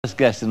This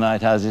guest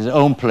tonight has his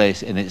own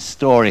place in its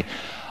story.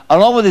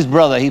 Along with his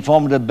brother, he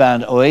formed a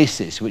band,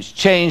 Oasis, which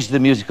changed the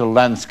musical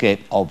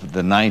landscape of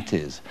the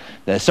 90s.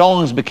 Their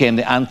songs became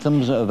the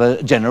anthems of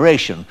a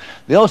generation.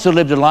 They also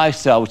lived a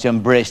lifestyle which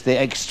embraced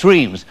the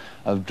extremes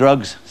of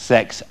drugs,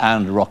 sex,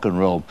 and rock and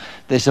roll.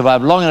 They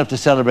survived long enough to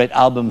celebrate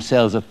album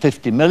sales of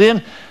 50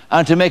 million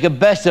and to make a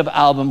best-of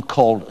album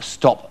called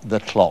Stop the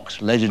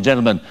Clocks. Ladies and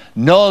gentlemen,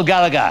 Noel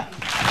Gallagher.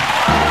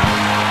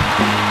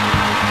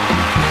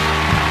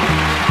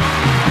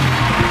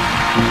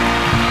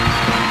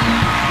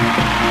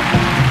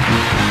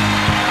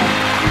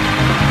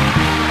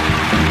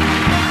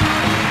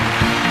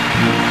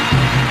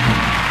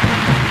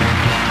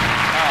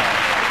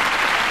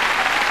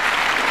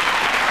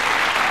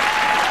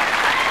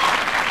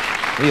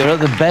 You're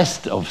at the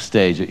best of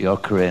stage at your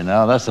career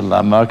now. That's a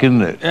landmark,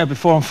 isn't it? Yeah,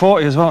 before I'm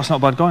 40 as well. It's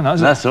not bad going, that,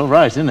 is it? That's all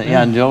right, isn't it?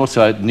 Yeah, and you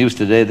also had news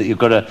today that you've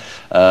got an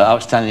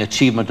Outstanding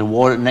Achievement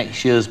Award at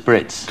next year's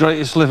Brits.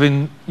 Greatest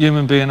living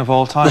human being of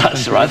all time.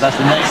 That's right, that's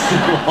the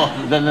next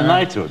one. Then the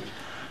knighthood.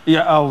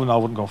 Yeah, oh, no, I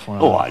wouldn't go for it.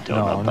 Oh, I don't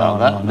know about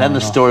that. Then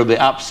the story will be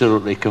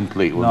absolutely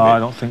complete, wouldn't it? No, I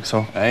don't think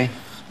so. Eh?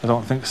 I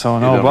don't think so,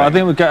 no. But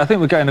I think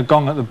we're getting a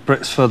gong at the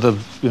Brits for the,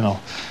 you know,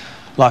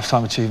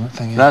 lifetime achievement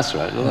thing. Yeah. That's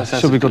right. Well, that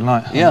should be a good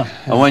night. Yeah.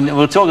 And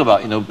we'll talk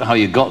about, you know, how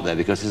you got there,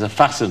 because it's a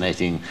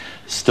fascinating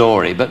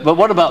story. But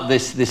what about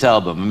this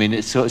album? I mean,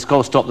 it's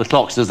called Stop the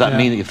Clocks. Does that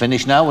mean that you're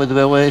finished now with the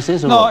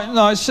Oasis?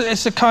 No,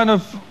 it's a kind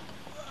of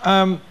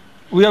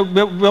we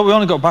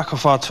only got back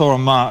off our tour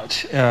in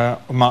March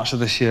of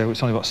this year, which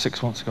was only about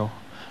 6 months ago,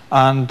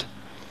 and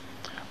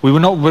we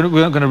weren't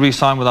going to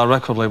re-sign with our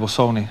record label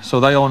Sony, so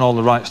they own all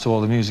the rights to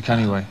all the music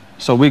anyway.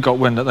 So we got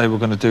wind that they were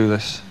going to do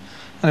this,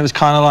 and it was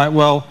kind of like,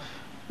 well,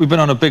 we've been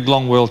on a big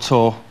long world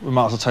tour, we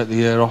might as well take the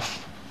year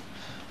off,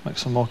 make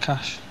some more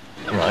cash.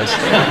 Right.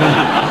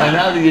 And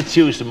how do you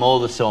choose from all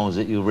the songs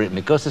that you've written?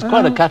 Because there's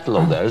quite a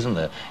catalogue there, isn't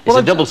there? It's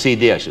a double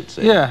CD, I should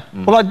say. Yeah.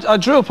 Well, I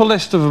drew up a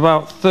list of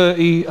about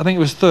 30, I think it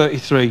was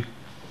 33,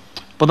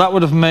 but that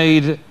would have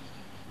made it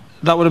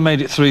 3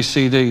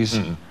 CDs.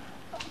 And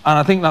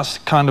I think that's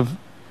kind of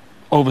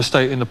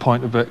overstating the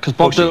point a bit, because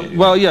Bob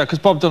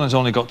Dylan's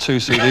only got 2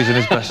 CDs in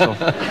his best of, and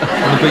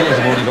the Beatles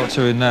have only got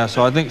 2 in there,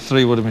 so I think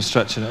 3 would have been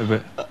stretching it a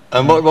bit.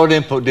 And what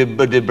input did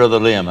brother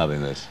Liam have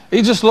in this?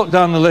 He just looked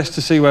down the list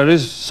to see where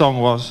his song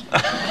was,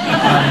 and he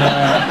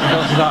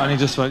got to that and he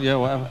just went, yeah,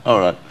 whatever. All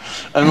right.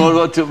 And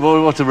what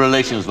are the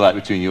relations like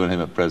between you and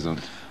him at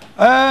present?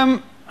 They're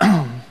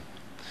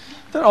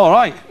all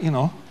right, you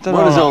know.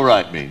 What does all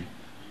right mean?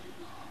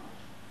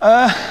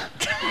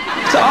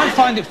 So I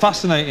find it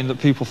fascinating that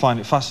people find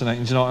it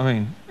fascinating, do you know what I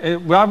mean?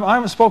 I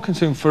haven't spoken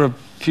to him for a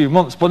few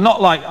months, but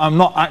not like I'm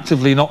not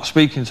actively not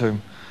speaking to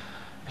him.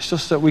 It's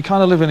just that we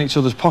kind of live in each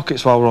other's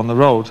pockets while we're on the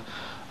road,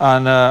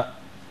 and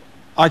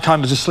I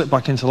kind of just slip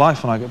back into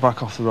life when I get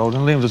back off the road,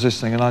 and Liam does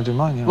his thing and I do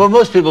mine, you know? Well,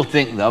 most people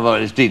think that, well,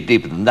 it's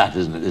deeper than that,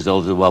 isn't it? There's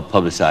all the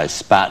well-publicised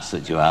spats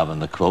that you have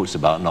and the quotes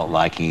about not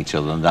liking each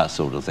other and that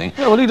sort of thing.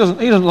 Yeah, well, he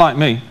doesn't like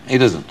me. He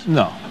doesn't?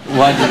 No.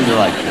 Why doesn't he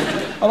like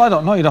you? Well, I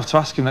don't know. You'd have to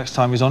ask him next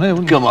time he's on here,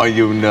 wouldn't you? Come on,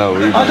 you know.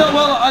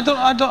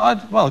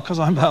 Well, because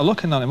I'm better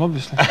looking than him,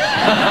 obviously.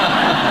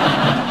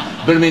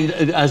 But I mean,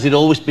 has it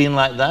always been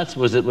like that?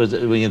 Was it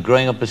when you're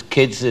growing up as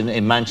kids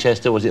in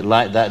Manchester? Was it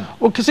like that?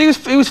 Well, because he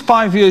was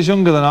 5 years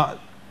younger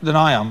than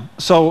I am.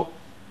 So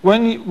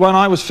when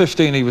I was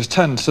 15, he was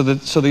 10. So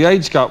the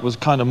age gap was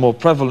kind of more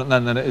prevalent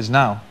then than it is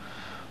now.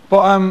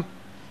 But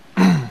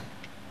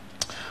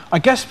I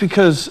guess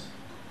because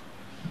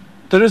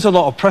there is a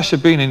lot of pressure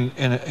being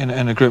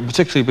in a group,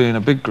 particularly being in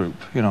a big group,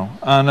 you know,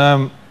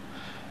 and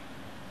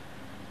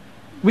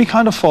we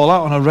kind of fall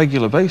out on a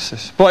regular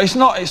basis. But it's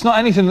not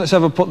anything that's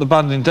ever put the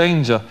band in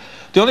danger.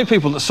 The only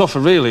people that suffer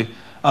really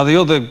are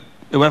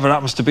whoever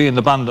happens to be in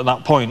the band at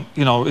that point,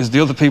 you know, is the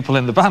other people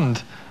in the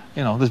band.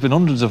 You know, there's been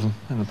hundreds of them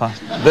in the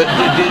past. But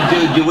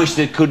do you wish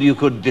that you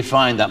could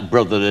define that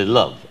brotherly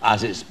love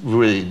as it's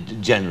really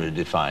generally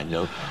defined, you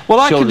know? Well,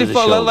 I could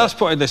define, let's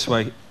put it this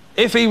way.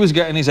 If he was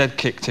getting his head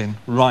kicked in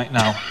right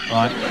now,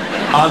 right,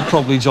 I'd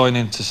probably join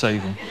in to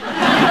save him.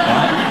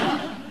 Right?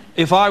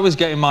 If I was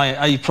getting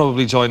he'd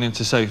probably join in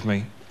to save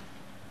me.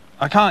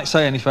 I can't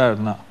say any fairer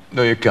than that.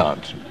 No, you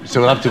can't.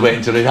 So we'll have to wait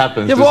until it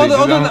happens. Yeah, but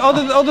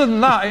other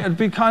than that, it'd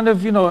be kind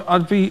of, you know,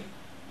 I'd be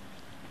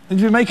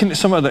making it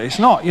something that it's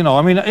not, you know.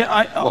 I mean,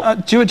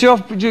 do you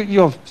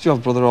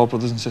have brother or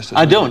brothers and sisters?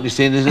 I don't. You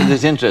see,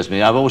 this interests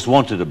me. I've always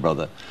wanted a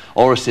brother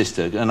or a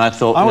sister, and I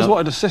thought I always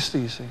wanted a sister.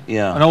 You see,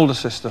 yeah, an older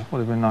sister would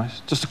have been nice.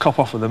 Just to cop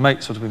off with her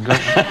mates would have been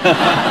great.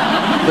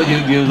 But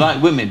you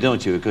like women,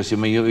 don't you? Because I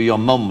mean, your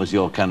mum was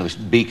your kind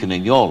of beacon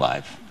in your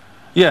life.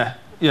 Yeah,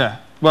 yeah.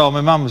 Well,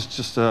 my mum was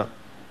just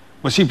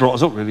well, she brought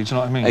us up, really. Do you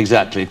know what I mean?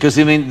 Exactly. Because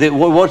I mean,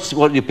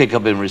 what you pick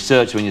up in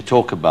research when you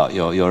talk about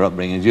your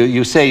upbringing,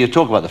 you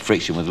talk about the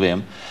friction with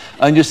Liam,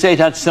 and you say it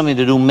had something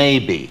to do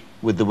maybe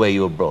with the way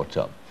you were brought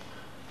up.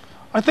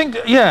 I think,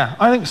 yeah,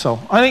 I think so.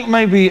 I think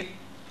maybe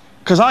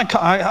because I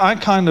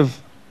kind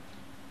of,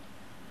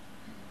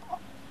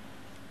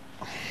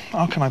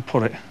 how can I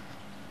put it?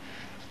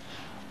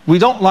 we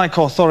don't like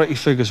authority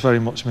figures very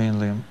much, me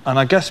and Liam. And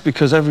I guess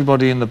because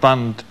everybody in the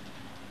band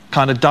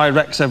kind of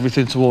directs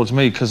everything towards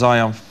me, because I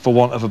am, for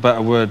want of a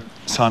better word,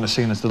 kind of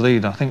seen as the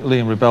leader. I think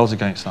Liam rebels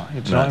against that. Do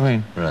you know what I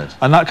mean? Right.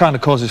 And that kind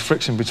of causes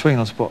friction between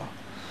us. But,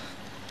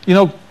 you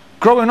know,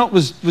 growing up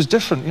was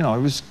different. You know,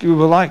 we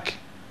were like,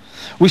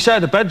 we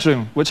shared a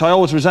bedroom, which I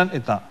always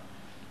resented that,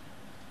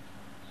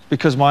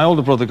 because my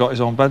older brother got his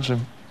own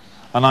bedroom,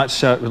 and I had to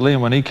share it with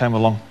Liam when he came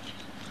along.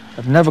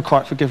 I've never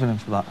quite forgiven him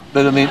for that.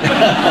 But I mean,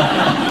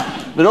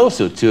 but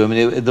also too, I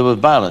mean, there was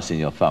violence in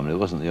your family,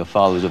 wasn't there? Your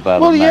father was a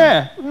violent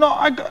man. Well,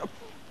 yeah.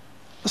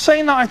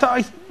 Saying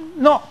that,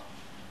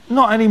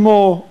 not any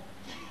more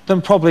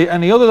than probably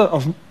any other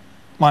of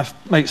my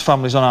mates'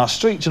 families on our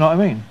street. Do you know what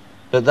I mean?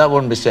 But that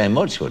wouldn't be saying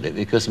much, would it?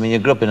 Because I mean, you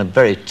grew up in a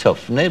very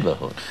tough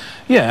neighbourhood.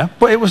 Yeah,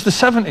 but it was the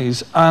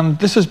 70s, and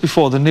this was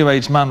before the New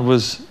Age man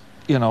was,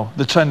 you know,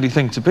 the trendy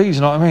thing to be. Do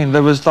you know what I mean?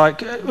 There was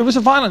like, it was a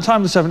violent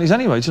time in the 70s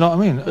anyway. Do you know what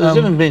I mean? There's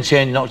even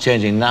been not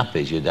changing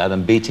nappies, your dad,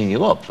 and beating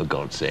you up, for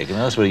God's sake. I mean,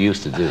 that's what he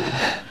used to do.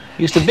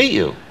 He used to beat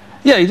you.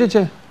 Yeah, he did,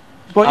 yeah.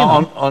 But, you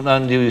know.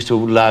 And you used to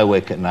lie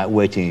awake at night,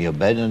 waiting in your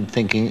bed and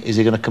thinking, is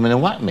he going to come in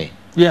and whack me?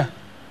 Yeah.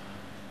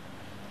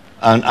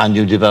 And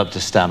you developed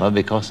a stammer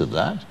because of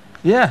that?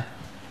 Yeah.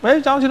 How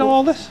do you know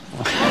all this?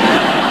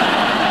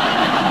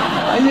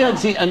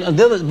 See, and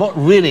what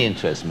really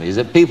interests me is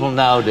that people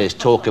nowadays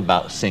talk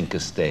about sinker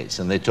states,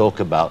 and they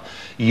talk about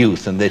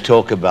youth, and they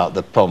talk about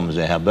the problems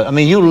they have. But I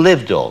mean, you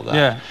lived all that.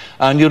 Yeah.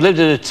 And you lived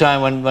at a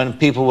time when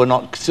people were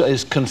not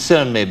as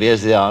concerned maybe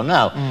as they are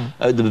now,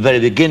 at the very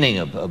beginning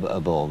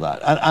of all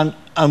that.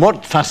 And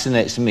what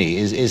fascinates me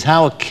is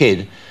how a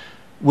kid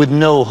with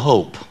no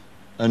hope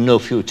and no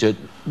future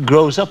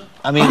grows up.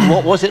 I mean,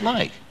 what was it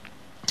like?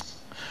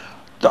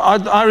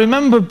 I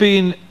remember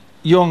being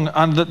young,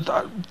 and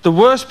the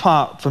worst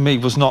part for me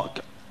was not,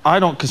 I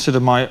don't consider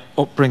my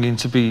upbringing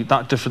to be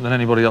that different than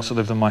anybody else that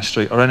lived on my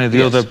street, or any of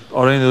the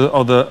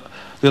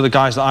other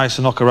guys that I used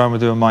to knock around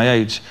with who were my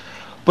age.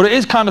 But it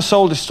is kind of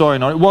soul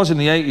destroying, or it was in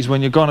the 80s,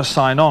 when you're going to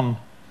sign on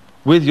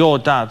with your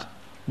dad,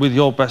 with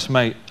your best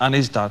mate and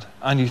his dad,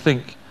 and you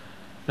think, you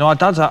know, our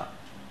dads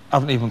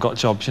haven't even got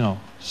jobs, you know,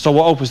 so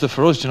what opens there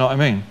for us? Do you know what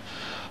I mean?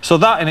 So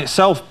that in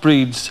itself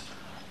breeds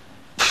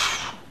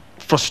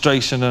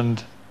frustration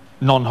and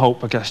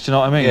non-hope, I guess. Do you know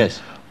what I mean?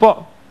 Yes.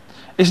 But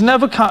it's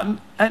never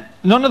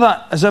none of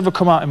that has ever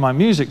come out in my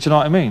music. Do you know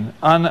what I mean?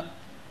 And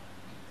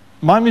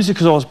my music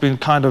has always been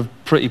kind of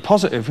pretty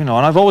positive, you know.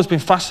 And I've always been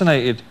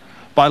fascinated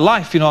by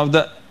life, you know.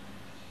 That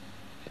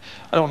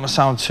I don't want to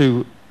sound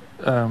too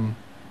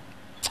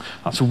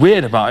that's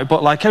weird about it,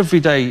 but like every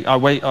day I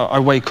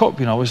wake up,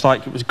 you know, it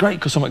was great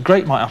because something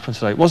great might happen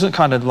today. It wasn't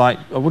kind of like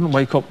I wouldn't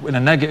wake up in a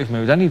negative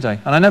mood any day,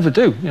 and I never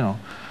do, you know.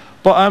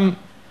 But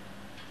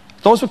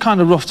those were kind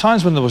of rough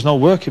times when there was no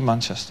work in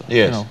Manchester.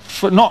 Yes. You know,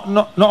 for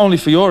not only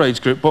for your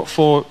age group, but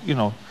for, you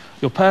know,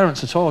 your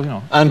parents at all, you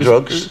know. And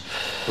drugs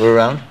were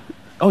around?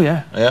 Oh,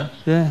 yeah. Yeah?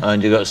 Yeah.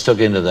 And you got stuck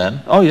into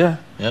them? Oh, yeah.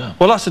 Yeah.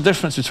 Well, that's the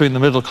difference between the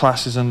middle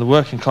classes and the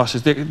working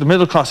classes. The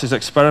middle classes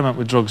experiment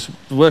with drugs,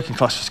 the working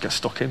class just get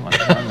stuck in, man.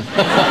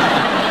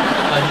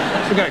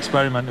 Forget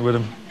experimenting with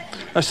them.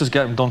 Let's just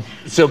get them done.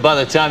 So by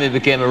the time you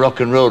became a rock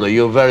and roller,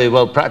 you were very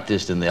well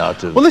practiced in the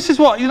art of... Well, this is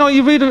what, you know,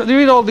 you read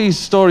all these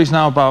stories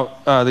now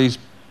about these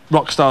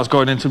rock stars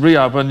going into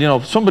rehab, and, you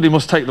know, somebody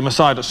must take them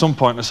aside at some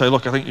point and say,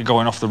 look, I think you're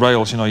going off the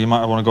rails, you know, you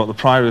might want to go to the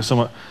Priory or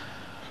something.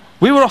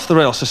 We were off the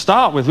rails to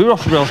start with. We were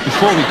off the rails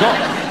before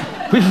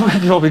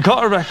we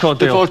got a record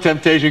deal. Before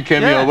temptation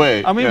came your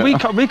way. I mean,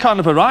 we kind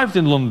of arrived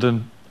in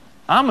London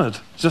hammered,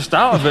 just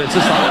out of it. Just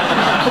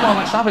like, come on,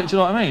 let's have it, do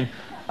you know what I mean?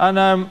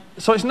 And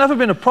so it's never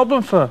been a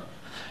problem for...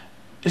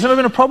 It's never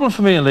been a problem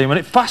for me and Liam, and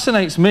it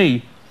fascinates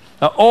me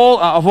that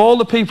out of all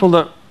the people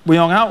that we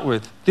hung out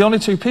with, the only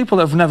two people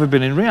that have never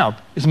been in rehab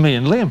is me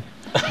and Liam.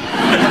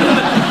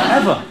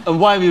 Ever. And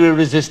why have you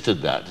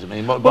resisted that? I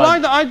mean, well,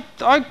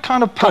 I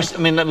kind of... I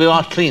mean, we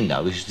are clean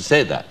now, we should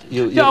say that.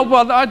 Yeah,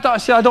 well, I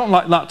don't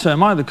like that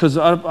term either, because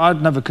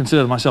I'd never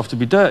considered myself to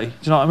be dirty. Do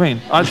you know what I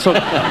mean?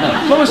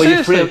 Well,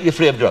 you're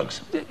free of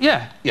drugs?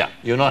 Yeah. Yeah.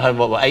 You've not had,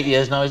 what, 8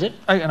 years now, is it?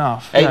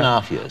 8.5.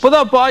 8.5 years.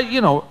 But you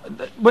know,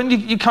 when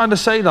you kind of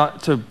say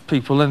that to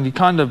people, and you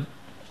kind of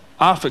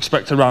half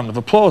expect a round of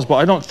applause, but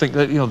I don't think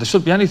that, you know, there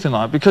should be anything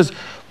like that, because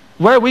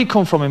where we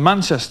come from in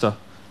Manchester,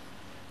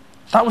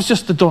 that was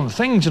just the done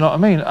thing, do you know what I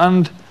mean?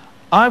 And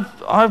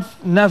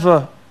I've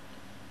never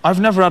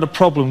had a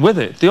problem with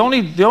it. The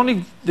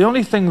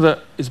only thing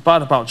that is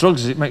bad about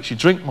drugs is it makes you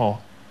drink more,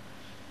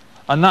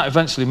 and that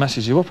eventually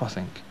messes you up, I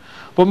think.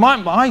 But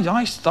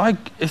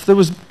if there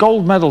was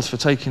gold medals for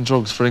taking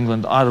drugs for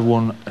England, I'd have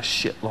won a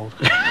shitload.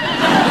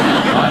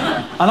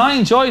 Right? And I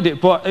enjoyed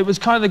it, but it was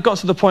kind of got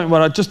to the point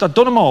where I'd done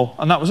them all,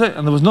 and that was it,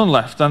 and there was none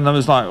left, and I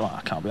was like, well,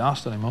 I can't be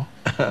arsed anymore.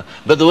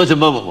 But there was a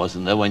moment,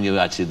 wasn't there, when you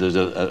actually, there was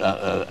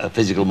a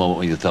physical moment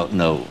when you thought,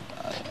 no.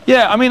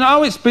 Yeah, I mean,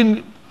 how it's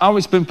been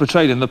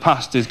portrayed in the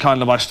past is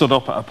kind of I stood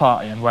up at a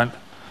party and went,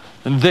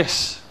 and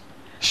this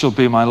shall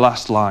be my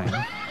last line,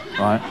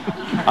 right?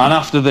 And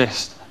after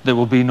this, there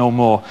will be no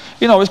more.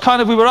 You know, it's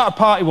kind of, we were at a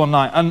party one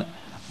night, and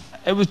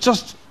it was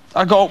just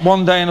I got up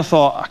one day and I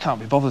thought, I can't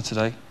be bothered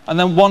today. And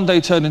then one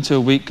day turned into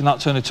a week, and that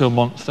turned into a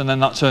month, and then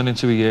that turned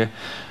into a year.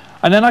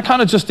 And then I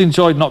kind of just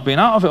enjoyed not being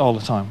out of it all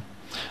the time.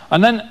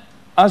 And then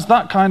as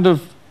that kind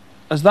of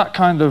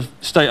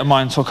state of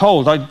mind took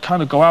hold, I'd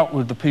kind of go out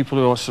with the people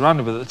who I was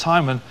surrounded with at the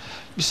time, and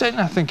you're sitting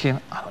there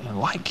thinking, I don't even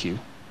like you.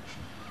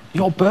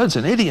 Your bird's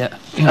an idiot.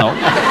 You know, what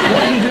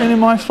are you doing in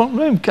my front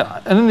room?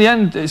 And in the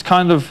end, it's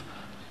kind of,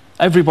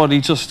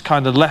 everybody just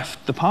kind of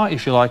left the party,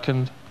 if you like,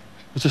 and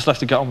was just left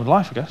to get on with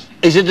life, I guess.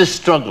 Is it a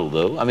struggle,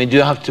 though? I mean, do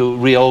you have to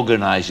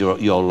reorganise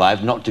your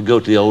life, not to go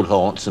to the old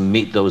haunts and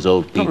meet those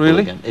old people Not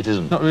really. again? It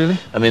isn't. Not really.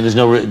 I mean,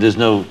 there's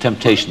no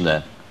temptation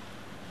there.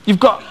 You've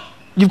got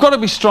to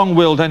be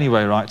strong-willed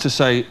anyway, right, to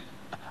say,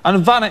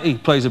 and vanity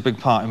plays a big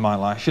part in my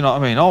life, you know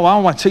what I mean? Oh,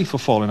 how my teeth were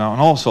falling out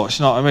and all sorts,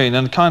 you know what I mean?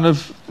 And kind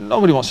of,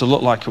 nobody wants to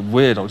look like a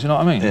weirdo, do you know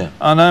what I mean? Yeah.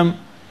 And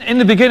in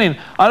the beginning,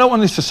 I don't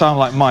want this to sound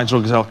like my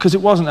drugs hell, because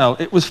it wasn't hell.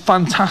 It was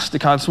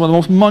fantastic. I had some of the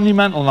most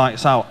monumental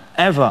nights out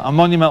ever, and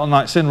monumental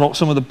nights in, wrote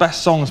some of the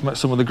best songs, met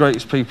some of the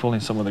greatest people in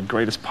some of the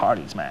greatest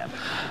parties, man.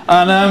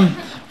 And,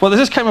 but there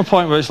just came a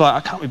point where it's like,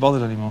 I can't be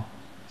bothered anymore.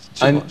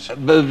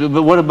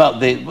 But what about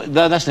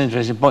that's an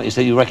interesting point. You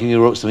said you reckon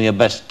you wrote some of your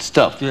best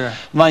stuff. Yeah.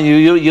 Man,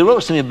 you wrote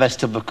some of your best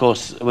stuff, of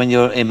course, when you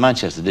were in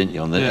Manchester, didn't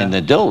you? In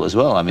the Dole as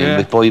well. I mean,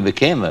 before you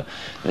became a...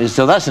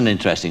 So that's an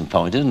interesting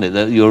point, isn't it?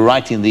 That you were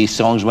writing these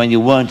songs when you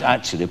weren't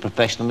actually a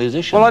professional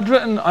musician. Well, I'd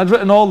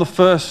written all the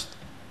first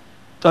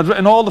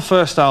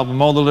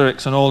album, all the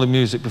lyrics and all the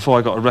music before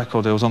I got a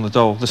record deal. Was on the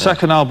Dole. The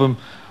second album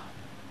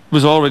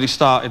was already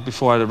started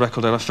before I had a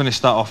record deal. I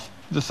finished that off.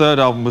 The third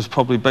album was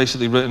probably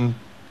basically written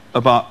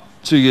about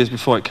 2 years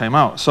before it came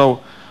out.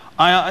 So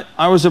I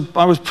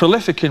was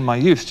prolific in my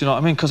youth, do you know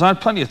what I mean? Because I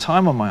had plenty of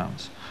time on my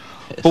hands.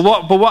 Yes. But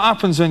what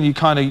happens when you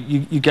kind of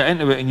you get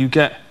into it and you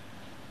get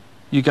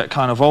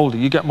kind of older,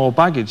 you get more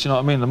baggage, you know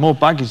what I mean? The more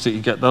baggage that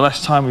you get, the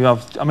less time you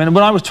have. I mean,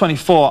 when I was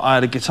 24, I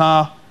had a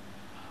guitar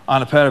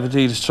and a pair of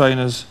Adidas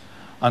trainers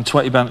and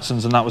 20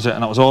 Bensons, and that was it,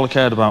 and that was all I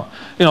cared about.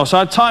 You know, so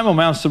I had time on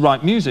my hands to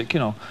write music, you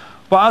know.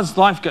 But as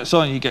life gets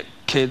on, you get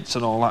kids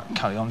and all that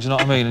carry on, do you know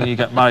what I mean? And you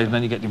get married and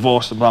then you get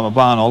divorced and blah blah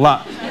blah and all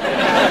that.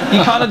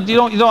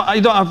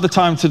 You don't have the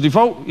time to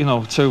devote, you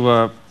know,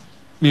 to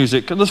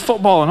music. And there's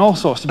football and all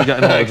sorts to be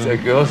getting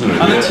involved in.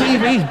 And the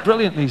TV's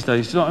brilliant these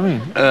days, do you know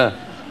what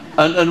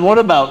I mean? And what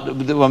about,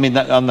 I mean,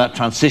 on that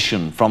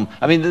transition from,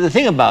 I mean, the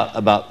thing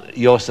about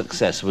your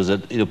success was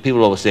that, you know,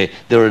 people always say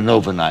they're an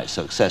overnight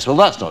success. Well,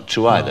 that's not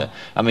true either. No.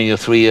 I mean, you're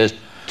 3 years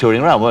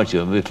touring around, weren't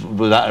you?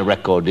 Without a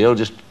record deal,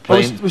 just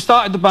playing. Well, we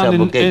started the band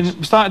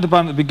we started the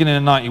band at the beginning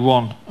of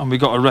 '91, and we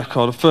got a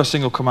record. The first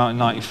single come out in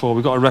 '94.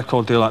 We got a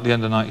record deal at the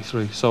end of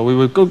 '93. So we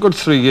were good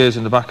 3 years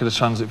in the back of the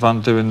transit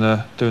van doing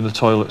the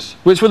toilets,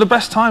 which were the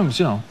best times,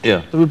 you know.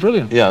 Yeah. They were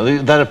brilliant. Yeah,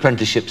 that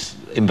apprenticeship's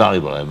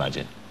invaluable, I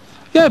imagine.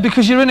 Yeah,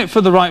 because you're in it for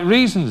the right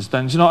reasons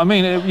then, do you know what I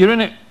mean? You're in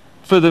it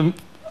for the...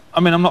 I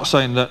mean, I'm not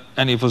saying that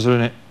any of us are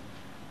in it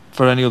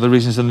for any other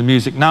reasons than the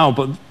music now,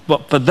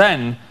 but for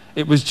then,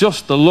 it was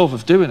just the love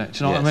of doing it,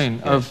 do you know what I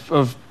mean? Yes.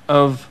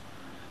 Of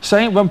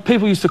saying, when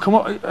people used to come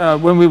up,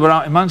 when we were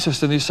out in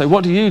Manchester, they'd say,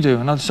 what do you do?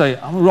 And I'd say,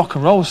 I'm a rock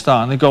and roll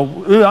star. And they'd go,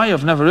 who are you?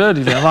 I've never heard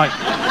of you. I'm like,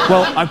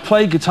 well, I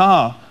play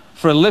guitar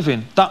for a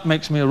living. That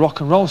makes me a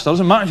rock and roll star.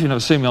 Doesn't matter if you've never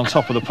seen me on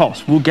Top of the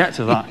Pops. We'll get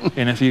to that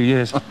in a few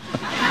years.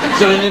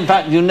 So, in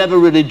fact, you never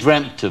really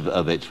dreamt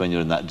of it when you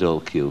were in that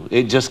Dole queue.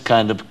 It just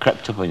kind of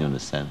crept up on you in a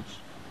sense.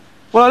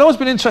 Well, I'd always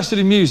been interested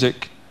in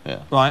music,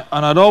 right?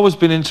 And I'd always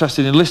been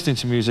interested in listening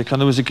to music. And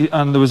there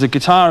was a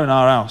guitar in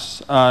our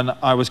house, and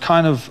I was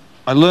kind of,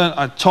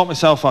 I taught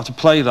myself how to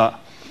play that.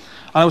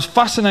 And I was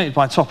fascinated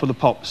by Top of the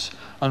Pops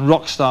and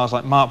rock stars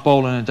like Mark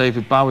Bolan and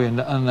David Bowie and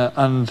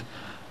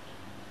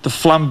the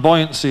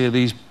flamboyancy of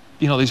these,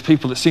 you know, these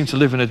people that seem to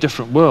live in a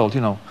different world, you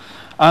know.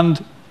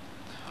 And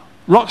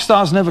rock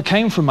stars never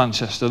came from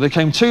Manchester. They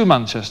came to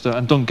Manchester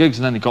and done gigs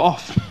and then they got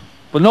off.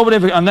 But nobody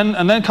ever, and then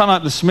kind of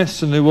like the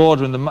Smiths and New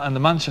Order and the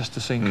Manchester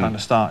scene kind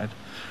of started.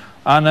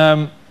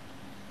 And,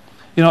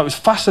 you know, it was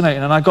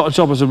fascinating, and I got a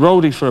job as a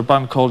roadie for a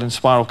band called In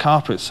Spiral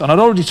Carpets. And I'd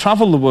already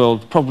travelled the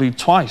world probably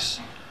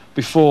twice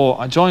before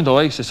I joined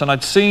Oasis, and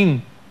I'd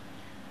seen,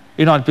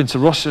 you know, I'd been to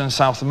Russia and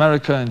South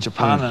America and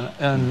Japan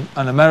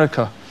and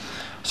America.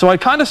 So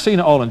I'd kind of seen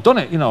it all and done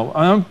it, you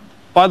know.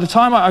 By the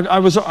time I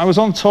was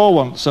on tour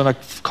once, and I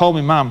called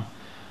my mum,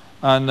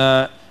 and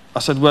I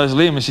said, where's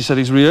Liam? And she said,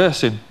 he's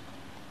rehearsing.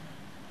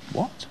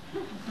 What?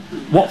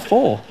 What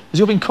for? Has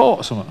he been caught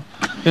or something?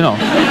 You know.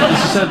 And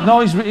she said, no,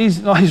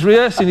 he's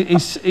rehearsing.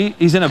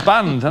 He's in a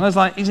band. And I was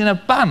like, he's in a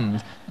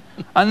band?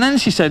 And then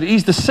she said,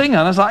 he's the singer.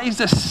 And I was like, he's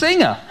the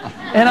singer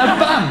in a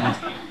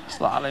band? It's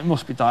like, it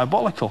must be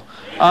diabolical.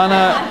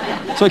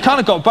 And so he kind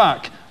of got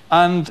back,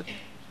 and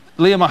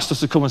Liam asked us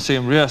to come and see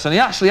him rehearse, and he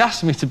actually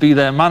asked me to be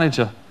their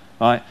manager.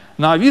 Right.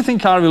 Now, if you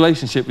think our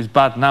relationship is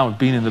bad now and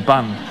being in the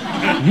band,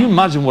 can you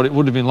imagine what it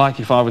would have been like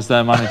if I was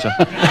their manager?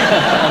 And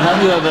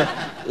have you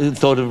ever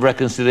thought of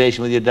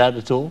reconciliation with your dad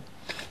at all?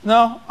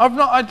 No, I've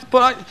not.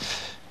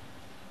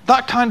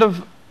 That kind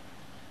of...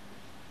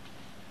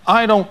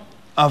 I don't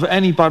have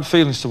any bad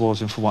feelings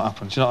towards him for what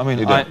happened. Do you know what I mean?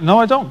 You don't? No,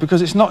 I don't,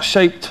 because it's not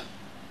shaped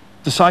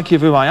the psyche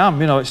of who I am.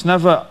 You know, it's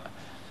never...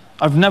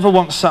 I've never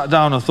once sat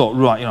down and thought,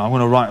 right, you know, I'm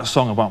going to write a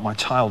song about my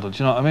childhood. Do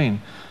you know what I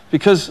mean?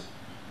 Because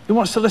who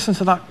wants to listen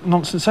to that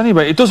nonsense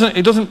anyway? It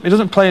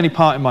doesn't play any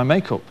part in my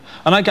makeup.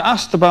 And I get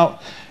asked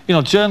about, you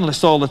know,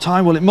 journalists all the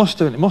time. Well, it must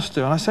do, and it must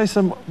do. And I say to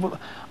them, well,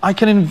 I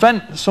can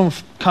invent some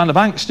kind of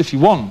angst if you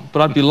want,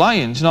 but I'd be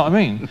lying. Do you know what I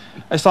mean?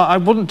 It's like I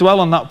wouldn't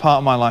dwell on that part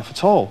of my life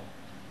at all.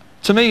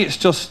 To me, was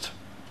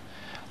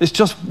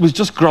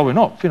just growing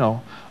up, you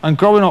know, and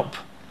growing up.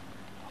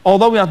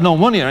 Although we had no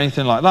money or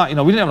anything like that, you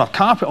know, we didn't even have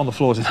carpet on the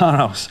floors in our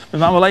house. My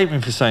mum will hate me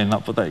for saying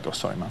that, but there you go,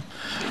 sorry, man.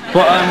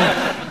 But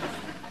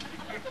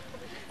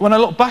when I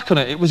look back on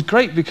it, it was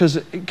great because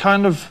it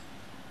kind of,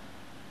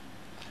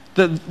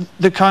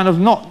 the kind of,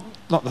 not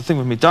the thing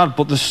with my dad,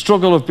 but the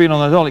struggle of being on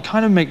the dole, it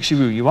kind of makes you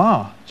who you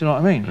are. Do you know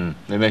what I mean?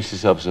 It makes you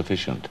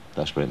self-sufficient,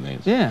 that's what it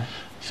means. Yeah.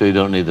 So you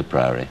don't need the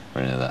Priory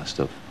or any of that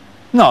stuff?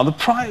 No, the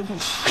Priory...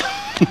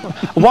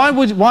 why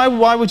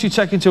would you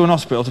take into an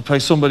hospital to pay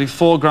somebody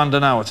 $4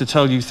 an hour to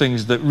tell you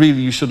things that really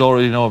you should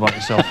already know about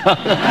yourself?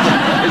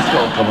 It's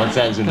called common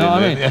sense, isn't it? I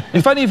mean? Yeah.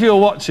 If any of you are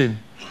watching,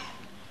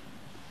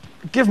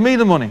 give me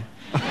the money.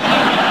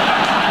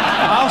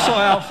 I'll sort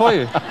it out for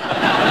you.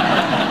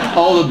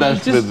 All the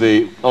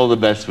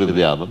best with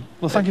the album.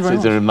 Well, thank you very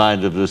much. It's a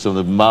reminder of some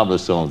of the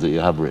marvellous songs that you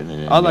have written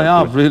in it. Oh, they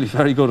are really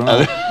very good.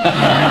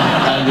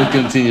 And you'll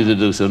continue to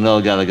do so.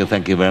 Noel Gallagher,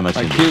 thank you very much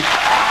indeed. Thank you.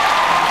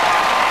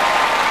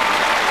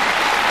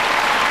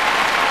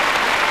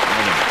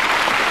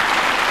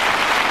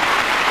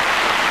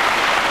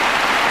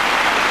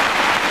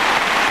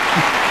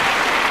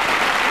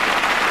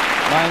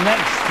 My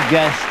next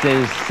guest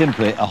is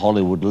simply a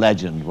Hollywood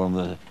legend, one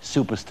of the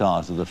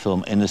superstars of the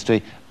film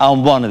industry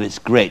and one of its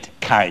great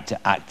character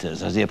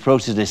actors. As he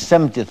approaches his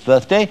 70th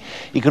birthday,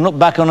 he can look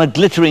back on a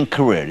glittering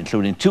career,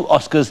 including 2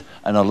 Oscars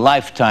and a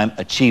Lifetime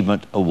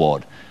Achievement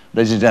Award.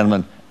 Ladies and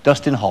gentlemen,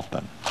 Dustin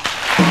Hoffman.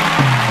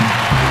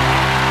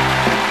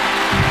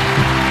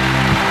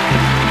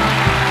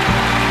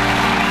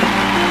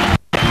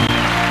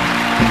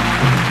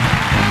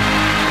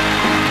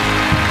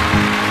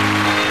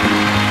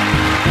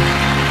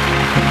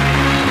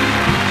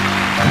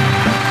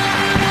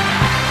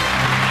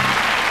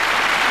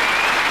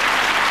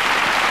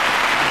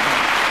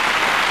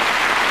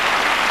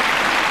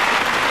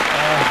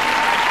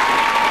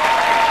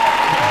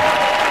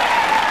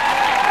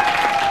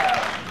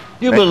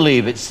 You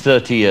believe it's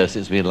 30 years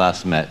since we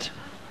last met?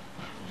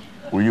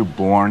 Were you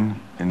born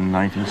in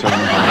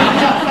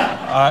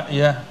 1975?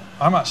 Yeah,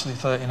 I'm actually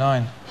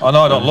 39. I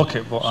know I don't look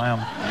it, but I am.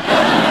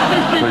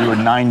 So you were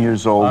 9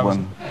 years old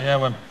when...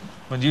 Yeah,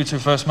 when you two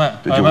first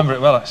met. I remember it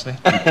well, actually.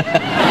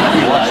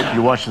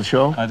 You watched the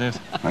show? I did.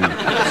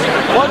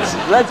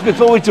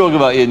 Before we talk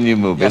about your new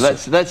movie,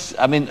 Yes,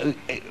 I mean,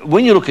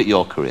 when you look at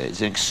your career,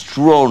 it's an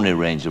extraordinary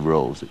range of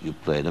roles that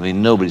you've played. I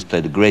mean, nobody's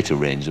played a greater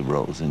range of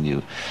roles than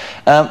you.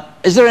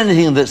 Is there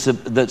anything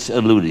that's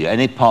eluded you?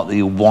 Any part that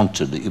you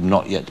wanted that you've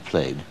not yet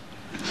played?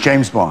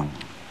 James Bond.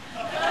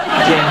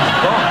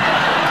 James Bond.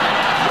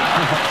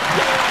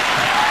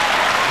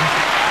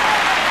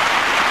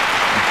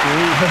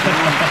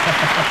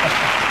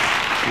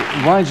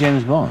 Why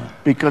James Bond?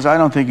 Because I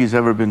don't think he's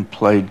ever been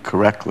played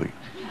correctly.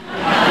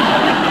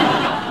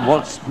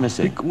 What's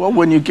missing? Well,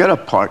 when you get a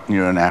part and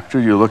you're an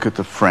actor, you look at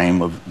the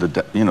frame of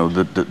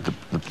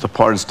the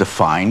part is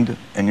defined,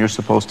 and you're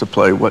supposed to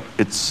play what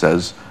it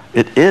says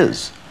it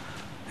is.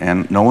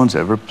 And no one's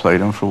ever played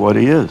him for what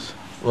he is.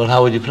 Well,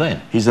 how would you play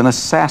him? He's an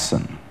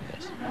assassin.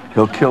 Yes.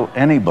 He'll kill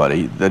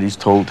anybody that he's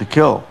told to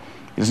kill.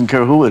 He doesn't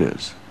care who it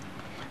is.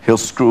 He'll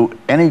screw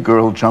any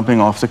girl jumping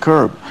off the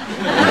curb.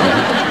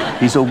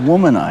 He's a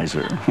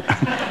womanizer.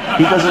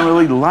 He doesn't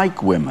really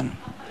like women,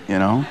 you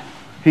know?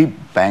 He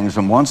bangs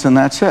them once and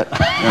that's it. You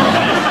know?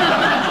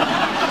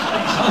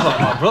 Sounds like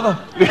my brother.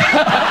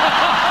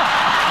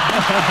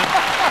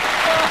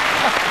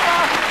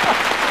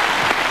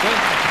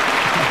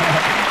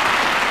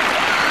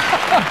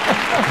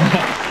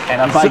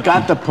 And if I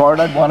got the part,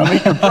 I'd want to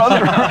meet your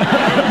brother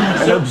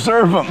and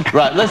observe him.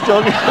 Right, let's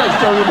talk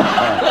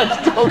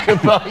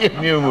about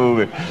your new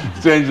movie,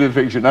 Strangely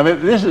Fiction. I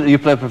mean, you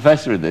play a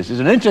professor in this. It's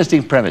an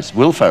interesting premise.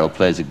 Will Ferrell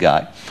plays a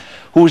guy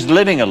who's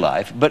living a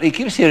life, but he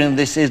keeps hearing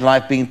this is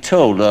life being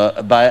told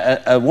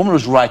by a woman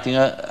who's writing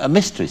a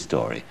mystery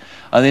story.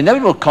 And the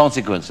inevitable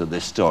consequence of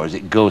this story, as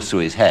it goes through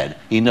his head,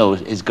 he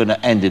knows is going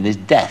to end in his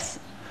death.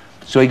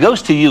 So he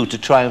goes to you to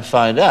try and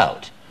find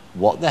out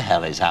what the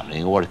hell is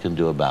happening and what he can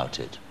do about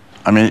it.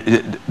 I mean,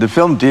 the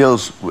film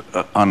deals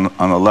on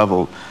a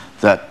level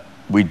that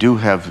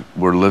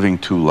we're living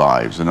 2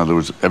 lives. In other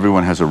words,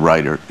 everyone has a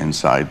writer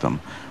inside them.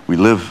 We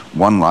live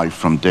one life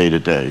from day to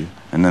day,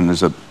 and then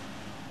there's a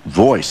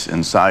voice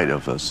inside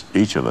of us,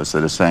 each of us,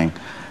 that is saying,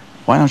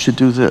 why don't you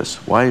do this?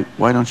 Why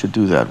don't you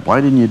do that?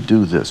 Why didn't you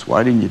do this?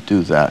 Why didn't you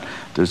do that?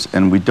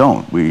 And we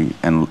don't.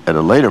 And at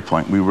a later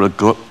point, we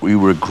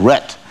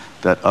regret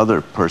that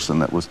other person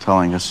that was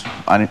telling us,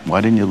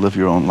 why didn't you live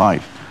your own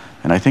life?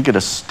 And I think it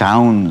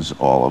astounds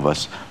all of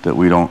us that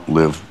we don't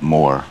live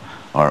more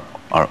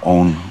our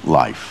own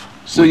life.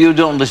 So you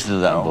don't listen to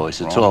that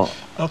voice at all?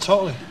 Oh,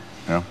 totally.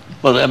 Yeah.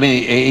 Well, I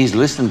mean, he's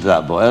listening to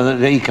that voice.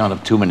 He can't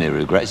have too many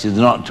regrets. There's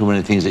not too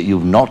many things that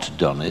you've not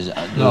done, is it?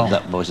 No.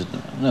 That voice is,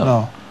 no.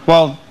 No.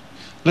 Well,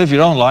 live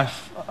your own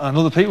life and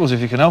other people's if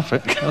you can help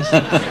it.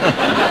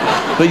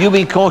 But you've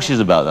been cautious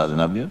about that, then,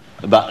 haven't you?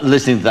 About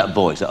listening to that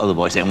voice, that other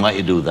voice, saying, why don't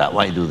you do that?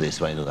 Why don't you do this?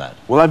 Why don't you do that?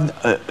 Well,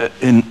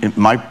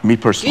 me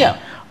personally, Yeah.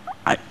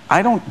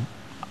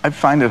 I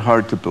find it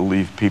hard to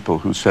believe people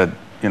who said,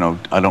 you know,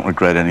 I don't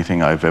regret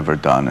anything I've ever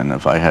done, and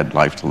if I had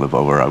life to live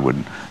over, I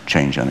wouldn't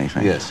change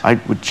anything. Yes. I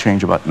would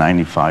change about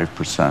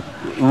 95%.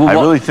 I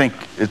really think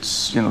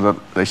it's, you know,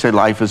 they say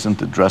life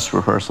isn't a dress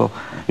rehearsal.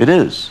 It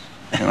is.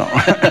 You know,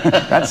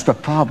 that's the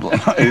problem.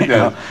 You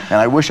know? And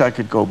I wish I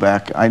could go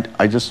back.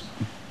 I just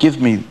give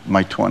me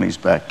my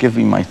 20s back, give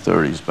me my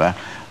 30s back,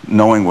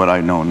 knowing what I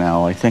know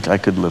now. I think I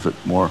could live it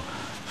more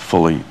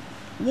fully.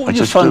 What would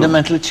you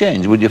fundamentally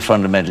change? Would you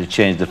fundamentally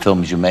change the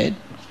films you made?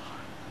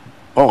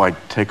 Oh, I'd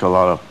take a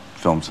lot of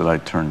films that I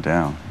turned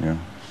down. Yeah.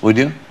 Would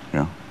you?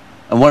 Yeah.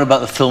 And what about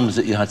the films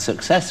that you had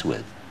success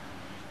with?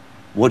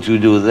 What do you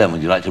do with them?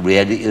 Would you like to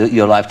re-edit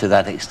your life to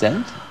that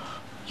extent?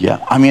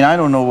 Yeah, I mean, I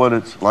don't know what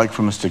it's like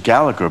for Mr.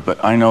 Gallagher,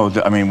 but I know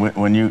that, I mean,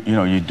 when you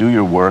know, you do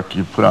your work,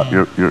 you put out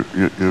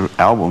your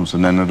albums,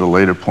 and then at a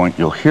later point,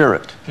 you'll hear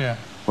it. Yeah.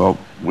 Well,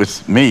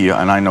 with me,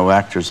 and I know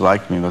actors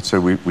like me, let's say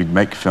we'd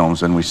make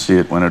films and we see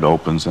it when it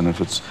opens, and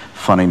if it's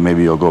funny,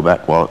 maybe you'll go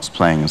back while it's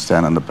playing and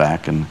stand in the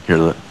back and hear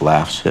the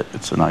laughs hit.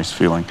 It's a nice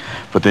feeling.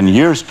 But then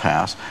years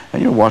pass,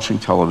 and you're watching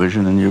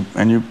television, and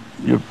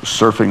you're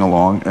surfing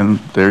along, and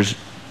there's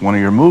one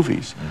of your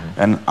movies.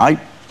 And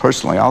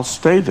personally, I'll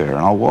stay there and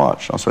I'll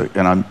watch. I'll say,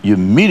 and I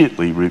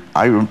immediately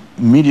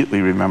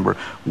remember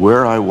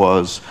where I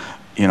was,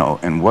 you know,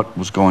 and what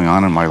was going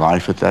on in my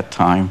life at that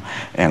time,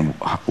 and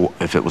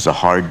if it was a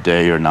hard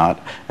day or not.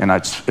 And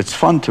it's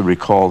fun to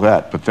recall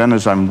that. But then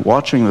as I'm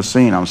watching the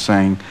scene, I'm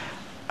saying,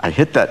 I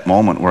hit that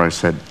moment where I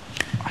said,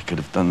 I could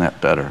have done that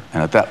better.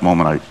 And at that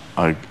moment,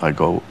 I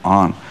go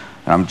on.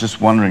 And I'm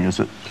just wondering, is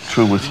it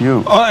true with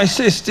you? Oh,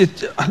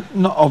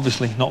 not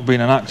obviously not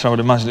being an actor, I would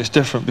imagine it's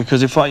different,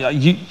 because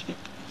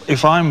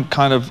if I'm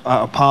kind of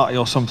at a party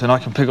or something, I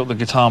can pick up the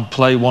guitar and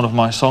play one of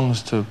my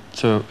songs to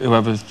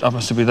whoever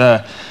happens to be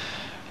there.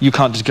 You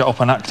can't just get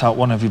up and act out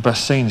one of your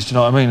best scenes, do you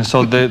know what I mean? And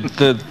so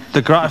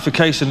the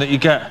gratification that you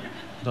get,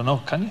 I don't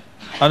know, can you?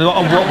 And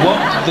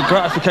what the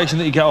gratification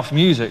that you get off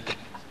music,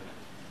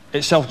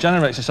 it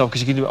self-generates itself,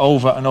 because you can do it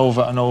over and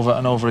over and over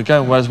and over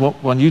again, whereas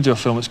when you do a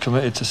film, it's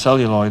committed to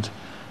celluloid,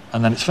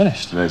 and then it's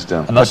finished. And it's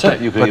done. And that's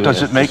it. But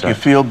does it make you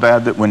feel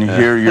bad that when you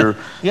hear your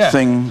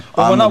thing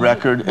on the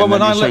record, and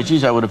then you say,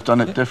 geez, I would have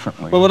done it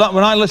differently? Well,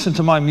 when I listen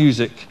to my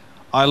music,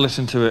 I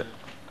listen to it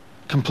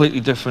completely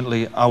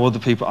differently. Other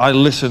people, I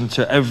listen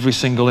to every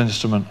single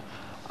instrument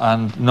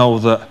and know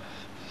that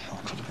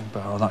could have been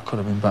better, or that could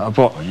have been better.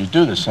 But well, you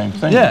do the same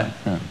thing. Yeah.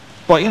 Yeah.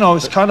 But you know,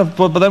 it's kind of.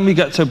 But then we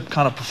get to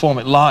kind of perform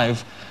it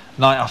live,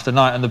 night after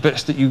night, and the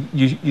bits that you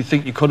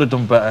think you could have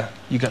done better,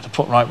 you get to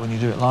put right when you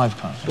do it live,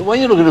 kind of. But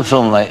when you look at a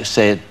film like,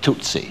 say,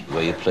 Tootsie,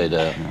 where you played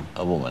a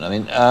woman, I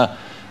mean,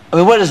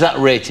 where does that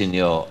rate in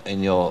your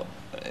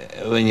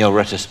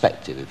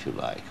retrospective, if you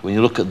like? When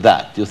you look at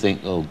that, do you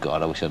think, oh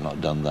God, I wish I'd not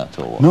done that,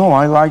 or what? No,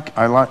 I like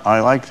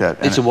that.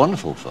 It's a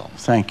wonderful film.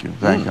 Thank you.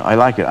 I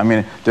like it. I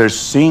mean, there's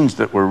scenes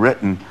that were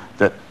written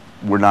that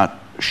were not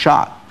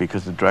shot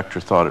because the director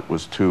thought it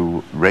was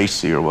too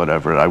racy or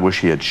whatever. I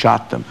wish he had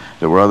shot them.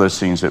 There were other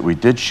scenes that we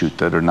did shoot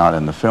that are not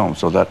in the film,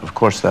 so that, of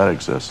course, that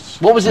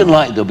exists. What was it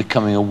like, though,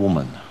 becoming a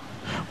woman?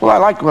 Well, I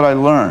liked what I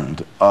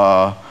learned.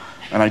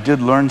 And I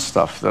did learn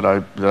stuff that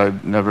I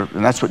never,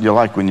 and that's what you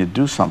like when you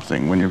do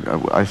something. When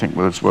I think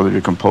whether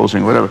you're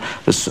composing, whatever,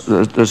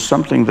 there's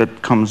something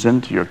that comes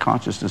into your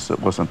consciousness that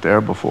wasn't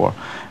there before.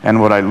 And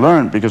what I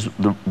learned, because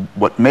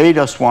what made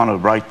us want to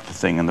write the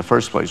thing in the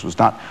first place was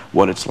not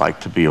what it's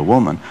like to be a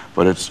woman,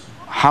 but it's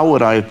how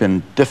would I have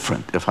been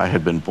different if I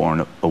had been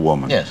born a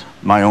woman? Yes.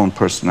 My own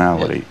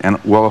personality. Yes.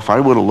 And well, if I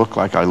would have looked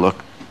like I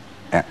look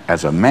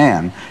as a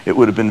man, it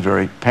would have been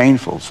very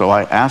painful. So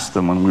I asked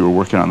them when we were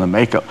working on the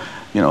makeup,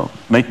 you know,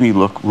 make me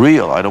look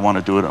real. I don't want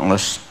to do it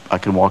unless I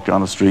can walk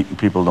down the street and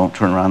people don't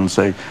turn around and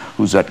say,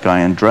 who's that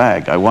guy in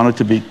drag? I want it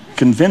to be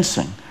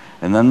convincing.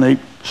 And then they,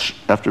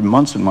 after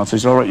months and months, they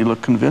said, all right, you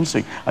look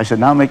convincing. I said,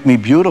 now make me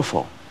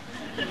beautiful.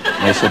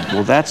 And they said,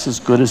 well, that's as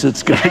good as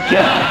it's going to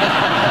get.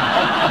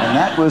 And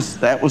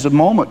that was a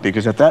moment,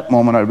 because at that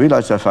moment I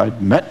realized if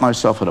I'd met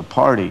myself at a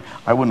party,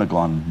 I wouldn't have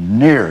gone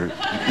near.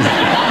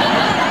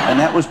 And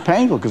that was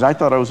painful, because I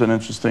thought I was an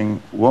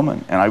interesting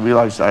woman. And I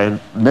realized I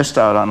had missed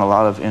out on a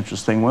lot of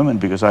interesting women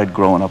because I'd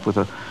grown up with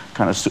a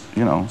kind of,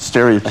 you know,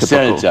 stereotypical... A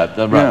stereotype,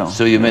 right. You know,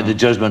 so you made the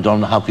judgment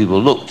on how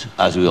people looked,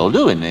 as we all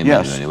do in many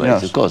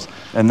ways, of course.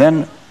 And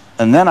then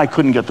I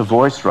couldn't get the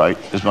voice right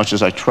as much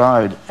as I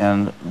tried.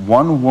 And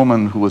one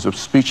woman who was a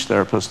speech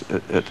therapist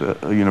at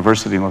a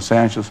university in Los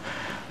Angeles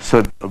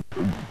said a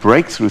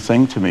breakthrough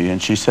thing to me, and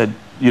she said,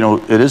 you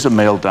know, it is a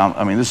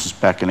I mean, this is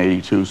back in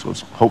 '82, so it's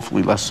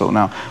hopefully less so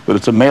now, but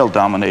it's a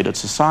male-dominated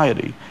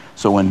society.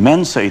 So when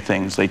men say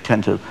things, they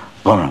tend to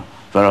and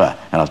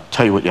I'll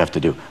tell you what you have to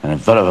do, and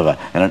then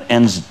and it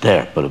ends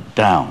there, but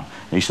down.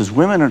 And he says,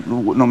 women,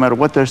 no matter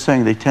what they're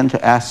saying, they tend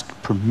to ask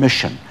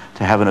permission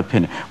to have an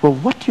opinion. Well,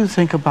 what do you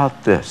think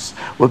about this?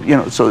 Well, you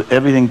know, so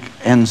everything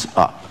ends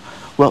up.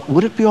 Well,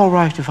 would it be all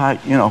right if I,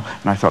 you know,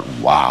 and I thought,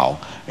 wow.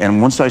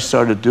 And once I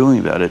started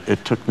doing that,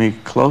 it took me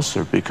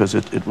closer, because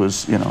it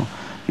was, you know,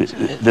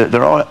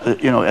 they're all,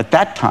 you know, at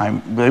that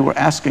time, they were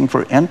asking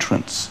for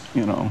entrance,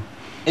 you know.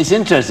 It's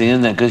interesting,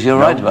 isn't it? Because you're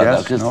right about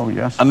that. Cause,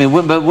 yes. I mean,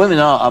 but women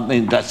are, I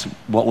mean, that's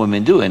what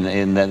women do,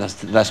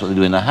 that's what they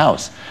do in the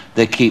house.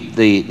 They keep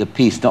the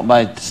peace, not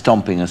by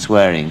stomping and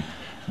swearing,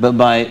 but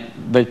by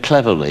very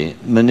cleverly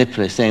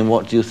manipulating, saying,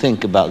 what do you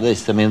think about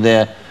this? I mean,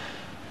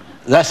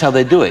 that's how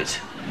they do it.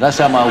 That's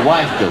how my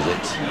wife does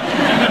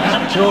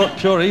it.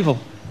 Pure evil.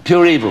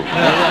 Pure evil.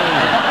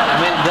 Yeah.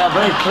 I mean, they're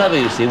very clever,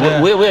 you see.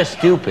 Yeah. We're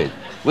stupid.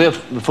 We're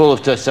full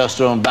of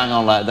testosterone, bang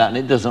on like that, and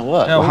it doesn't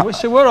work. Yeah, well,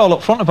 see, we're all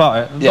up front about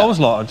it. Yeah. Those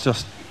lot are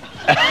just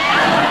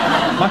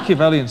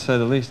Machiavellian, to say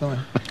the least, don't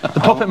they? The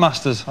puppet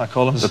masters, I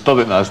call them. The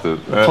puppet masters.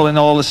 Pulling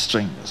all the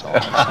strings.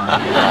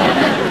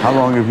 How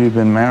long have you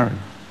been married?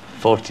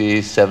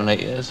 47, 8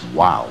 years.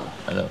 Wow.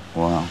 I know.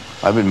 Wow.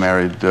 I've been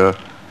married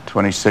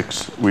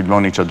 26. We've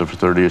known each other for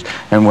 30 years.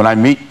 And when I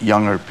meet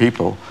younger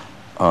people,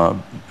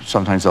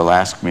 sometimes they'll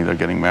ask me, they're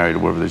getting married or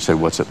whatever, they say,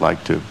 what's it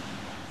like to,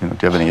 you know,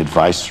 do you have any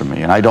advice for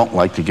me? And I don't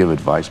like to give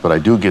advice, but I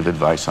do give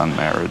advice on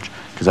marriage,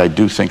 because I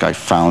do think I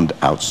found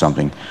out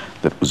something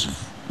that was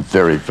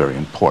very, very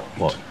important.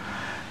 What?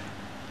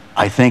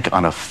 I think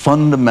on a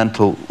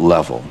fundamental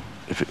level,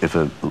 if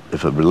a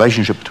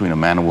relationship between a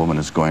man and woman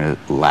is going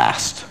to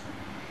last,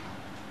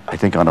 I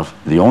think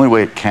the only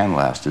way it can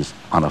last is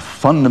on a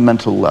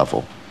fundamental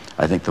level.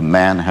 I think the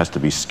man has to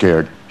be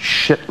scared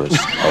shitless of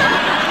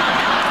it.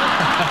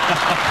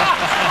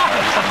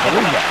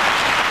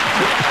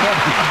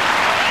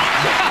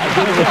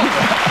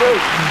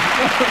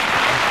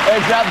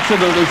 It's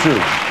absolutely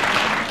true.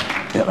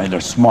 Yeah, I mean,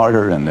 they're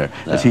smarter, and they're,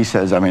 as he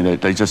says, I mean,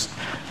 they just,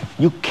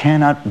 you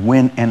cannot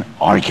win an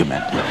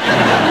argument.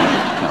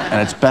 And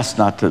it's best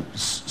not to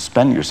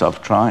spend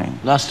yourself trying.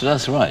 That's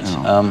right. You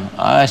know.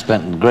 I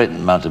spent a great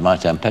amount of my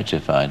time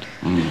petrified.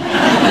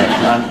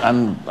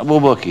 And we're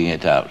working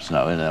it out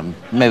now. And,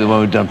 maybe when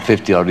we've done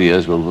 50 odd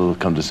years, we'll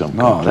come to some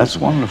conclusion. No, that's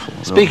wonderful.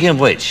 Speaking of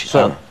which,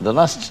 the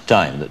last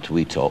time that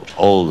we talked,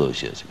 all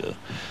those years ago,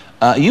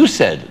 you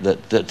said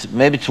that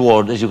maybe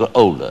toward, as you got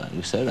older,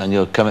 you said, and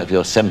you're coming up for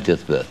your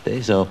 70th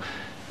birthday, so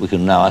we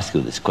can now ask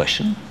you this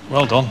question.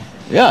 Well done.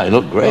 Yeah, it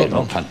looked great.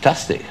 Well,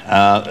 fantastic.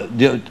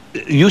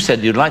 You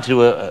said you'd like to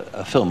do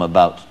a film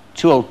about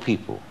two old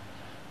people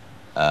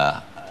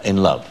in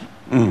love.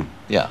 Mm.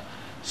 Yeah.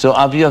 So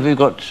are you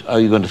going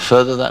to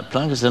further that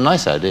plan? 'Cause it's a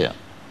nice idea.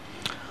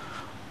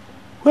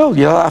 Well,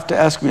 you'll have to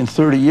ask me in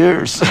 30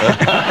 years.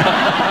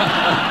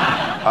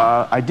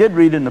 I did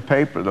read in the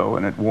paper, though,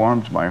 and it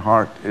warmed my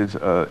heart,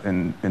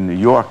 in New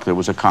York, there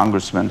was a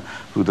congressman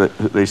who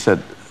they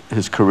said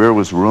his career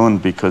was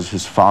ruined because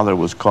his father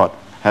was caught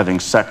having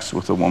sex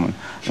with a woman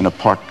in a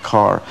parked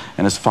car,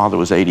 and his father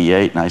was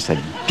 88, and I said,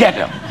 get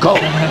him, go,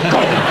 get him,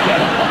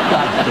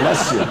 God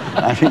bless you.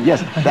 I mean,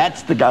 yes,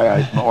 that's the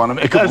guy I want to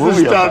make a movie about.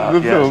 That's the start of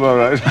the film, all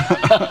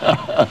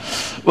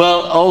right.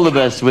 Well, all the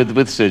best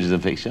with Surgeons in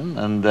Fiction,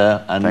 and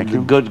Thank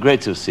you.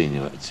 Great to have seen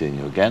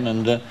you again,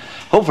 and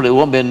hopefully it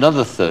won't be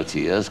another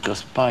 30 years,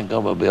 because by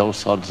God, we'll be all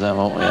sods then,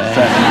 won't we?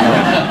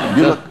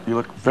 You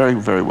look very,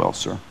 very well,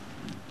 sir.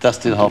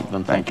 Dustin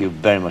Hoffman, thank you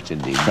very much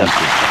indeed. Thank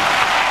you.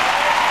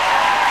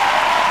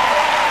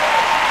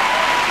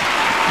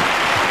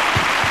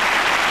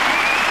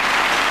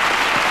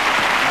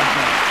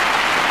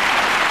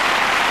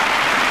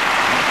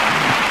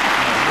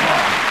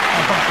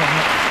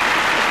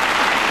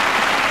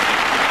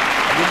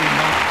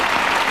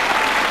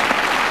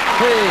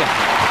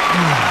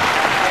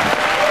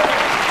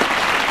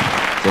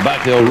 So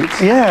back to the old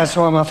roots. Yeah,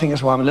 so I think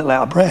that's why I'm a little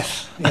out of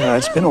breath. You know,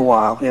 it's been a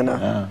while, you know.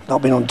 Yeah.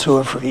 Not been on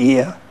tour for a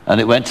year.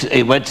 And it went to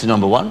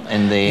 #1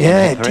 in the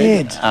yeah, in the it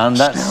did. And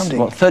that's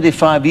what,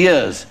 35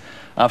 years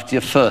after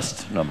your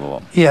first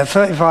 #1. Yeah,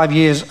 35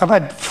 years. I've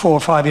had 4 or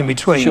 5 in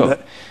between, sure.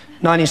 But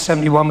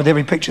 1971 with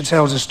Every Picture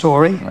Tells a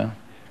Story. Yeah.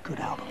 Good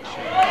album.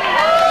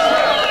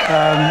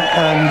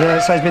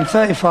 So it's been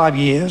 35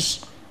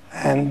 years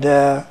and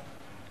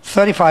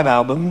 35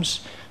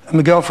 albums, and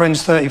my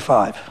girlfriend's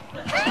 35.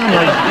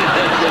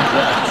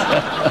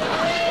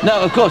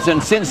 Now, of course,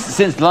 and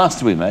since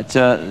last we met,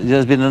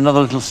 there's been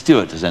another little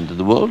Stewart has entered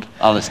the world,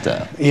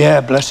 Alistair. Yeah,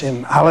 bless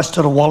him.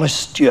 Alistair Wallace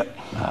Stewart.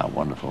 Ah,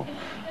 wonderful.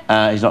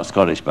 He's not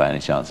Scottish by any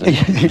chance.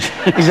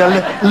 He's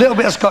a little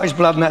bit of Scottish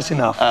blood, and that's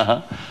enough.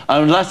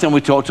 And last time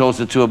we talked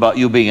also too about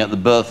you being at the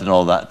birth and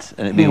all that,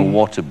 and it being a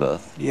water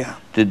birth. Yeah.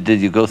 Did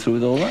you go through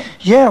with all that?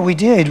 Yeah, we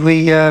did.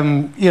 We,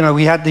 you know,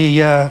 we had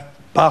the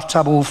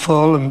bathtub all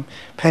full, and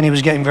Penny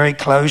was getting very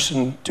close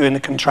and doing the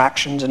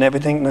contractions and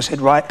everything. And I said,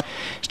 right,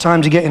 it's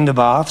time to get in the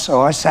bath. So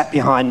I sat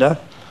behind her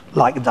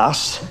like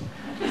thus,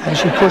 and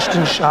she pushed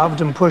and shoved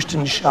and pushed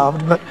and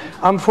shoved. But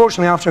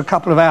unfortunately, after a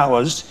couple of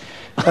hours,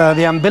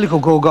 the umbilical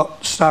cord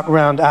got stuck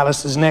around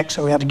Alistair's neck,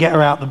 so we had to get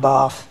her out the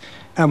bath,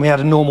 and we had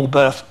a normal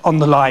birth on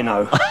the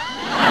lino.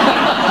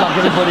 Like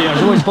everybody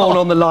else, always born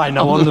on the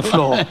lino, on the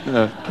floor.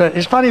 Yeah. But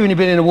it's funny when you've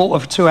been in the water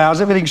for 2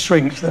 hours, everything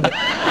shrinks, doesn't it?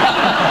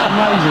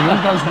 Amazing,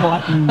 it goes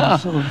white and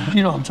sort of,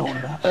 you know what I'm talking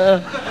about.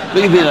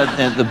 But you've been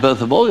at the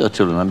birth of all your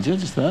children, haven't you,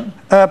 just then?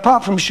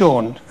 Apart from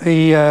Sean,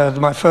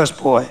 my first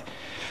boy,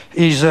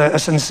 he's a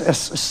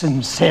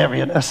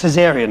cesarean.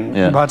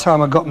 Yeah. By the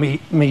time I got me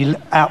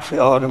outfit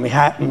on and my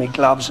hat and my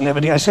gloves and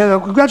everything, I said, oh,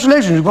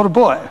 congratulations, you've got a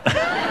boy.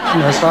 You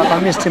know, so I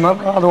missed him,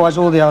 otherwise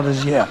all the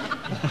others, yeah.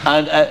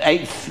 And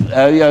eighth,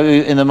 are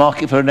you in the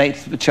market for an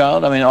eighth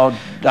child? I mean,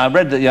 I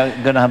read that you're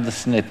going to have the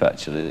snip,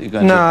 actually.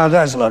 No,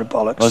 that's a load of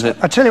bollocks. Was it?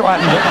 I tell you what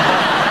happened.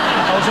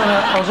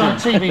 I was on a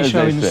TV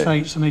show in the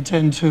States, and they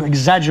tend to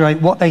exaggerate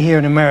what they hear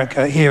in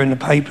America here in the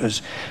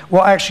papers.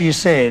 What actually you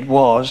said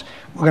was,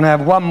 we're going to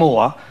have one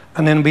more,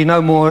 and then there'll be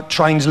no more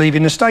trains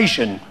leaving the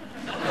station.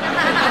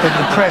 But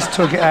the press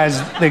took it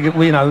as,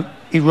 you know,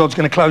 Rod's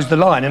going to close the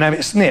line and have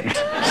it snipped.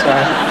 So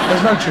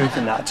there's no truth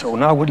in that at all.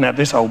 No, I wouldn't have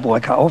this old boy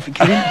cut off, you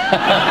kidding?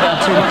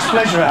 Too much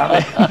pleasure out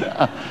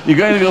there. You're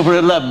going to go for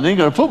 11, you've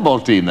got a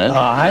football team then. All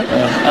right.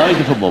 How is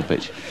the football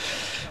pitch?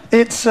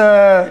 It's.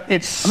 I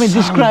mean,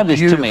 describe this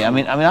to me. I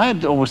mean,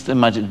 I'd always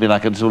imagined it to be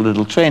like a sort of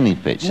little training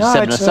pitch, no, a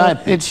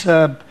seven-a-side pitch.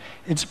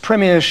 It's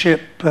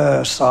Premiership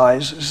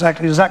size,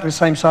 exactly the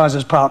same size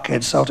as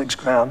Parkhead, Celtic's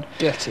ground.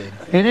 Get in.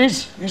 It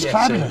is. It's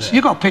fabulous.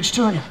 You've got a pitch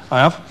too, haven't you? I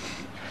have.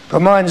 But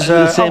mine's...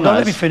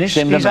 let me finish.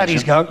 Same He's had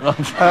his go.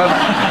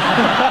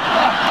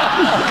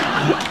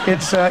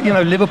 It's, you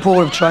know, Liverpool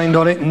have trained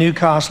on it,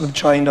 Newcastle have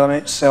trained on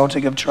it,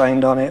 Celtic have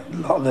trained on it, a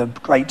lot of the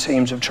great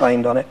teams have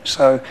trained on it.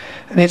 So,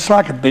 and it's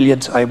like a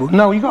billiard table.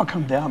 No, you've got to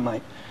come down,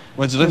 mate.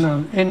 Where do you live? You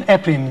know, in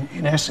Epping,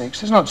 in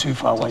Essex. It's not too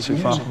far away from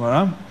Too far from where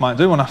I am. Might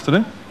do one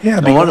afternoon. Yeah,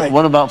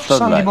 what about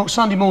floodlight?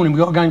 Sunday morning,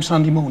 we've got a game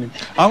Sunday morning.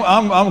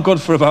 I'm good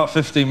for about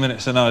 15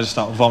 minutes and then I just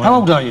start vomiting. How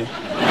old are you?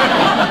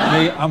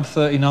 Me, I'm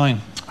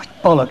 39.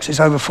 Bollocks, it's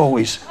over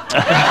 40s.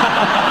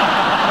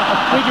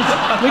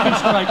 we can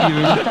straighten you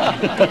in.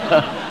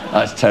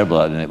 That's terrible,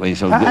 isn't it? When you're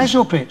so good. How's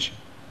your pitch?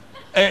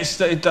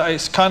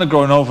 It's kind of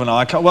growing over now.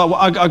 I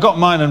got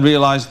mine and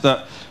realised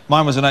that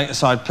mine was an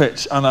 8-a-side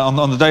pitch, and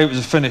on the day it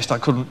was finished, I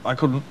couldn't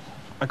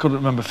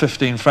remember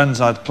 15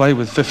 friends I'd played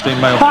with, 15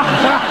 male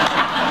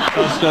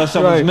friends.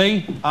 So it was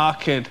me, our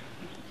kid.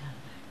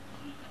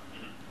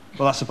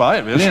 Well, that's about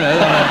it, really, isn't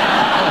it?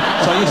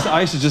 So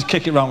I used to just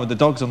kick it around with the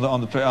dogs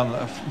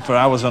for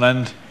hours on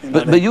end.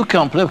 But you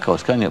can't play, of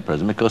course, can you, at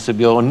present, because of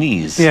your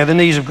knees? Yeah, the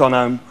knees have gone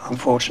home,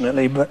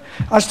 unfortunately. But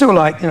I still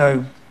like, you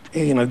know,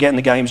 getting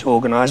the games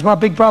organised. My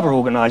big brother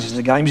organises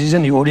the games. He's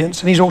in the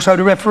audience, and he's also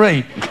the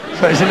referee.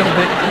 So it's a little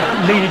bit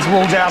leaning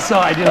towards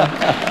outside, you know.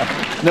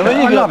 No,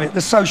 I love it.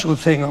 The social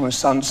thing on a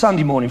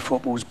Sunday morning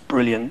football is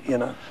brilliant, you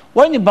know.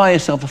 Why don't you buy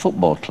yourself a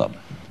football club?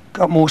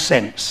 Got more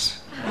sense.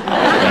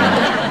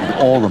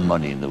 All the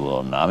money in the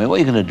world now. I mean, what are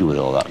you going to do with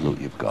all that loot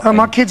you've got? Oh,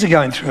 my kids are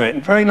going through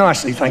it very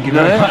nicely, thank you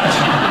very much.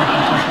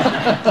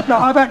 No,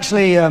 I've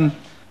actually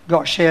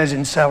got shares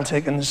in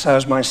Celtic, and so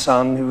has my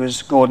son, who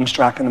was Gordon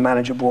Strachan, the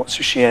manager, bought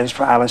some shares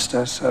for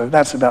Alistair, so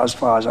that's about as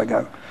far as I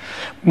go.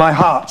 My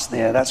heart's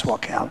there, that's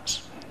what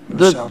counts.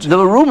 There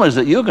were rumours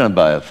that you were going to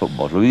buy a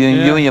football club, you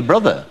and your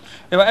brother.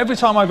 Yeah, but every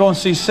time I go and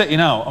see City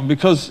now, and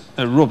because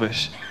they're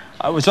rubbish,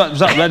 I was at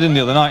Reading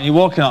the other night, and you're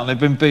walking out and they've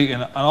been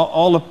beaten, and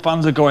all the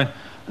fans are going,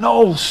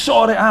 no,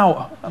 sort it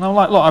out. And I'm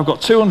like, look, I've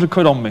got 200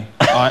 quid on me,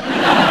 right?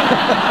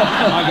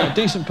 I get a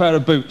decent pair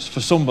of boots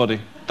for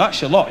somebody.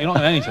 That's your lot, you're not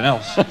getting anything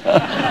else.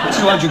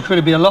 200 quid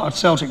would be a lot at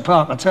Celtic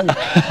Park, I tell you.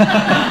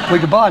 We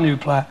could buy a new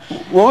player.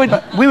 We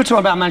were talking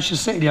about Manchester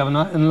City the other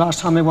night, and the last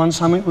time they won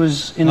something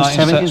was in the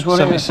 70s,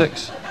 wasn't it?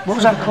 76. What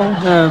was that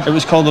called? It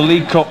was called the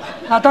League Cup.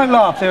 Now, don't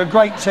laugh, they're a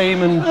great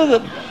team, and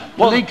the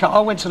League Cup, I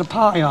went to the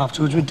party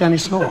afterwards with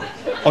Dennis Law.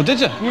 Oh,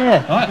 did you?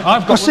 Yeah. Right,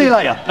 I've got I'll see you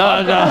later.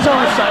 I've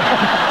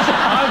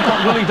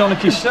got Willie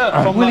Donachie's shirt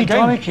from Willie that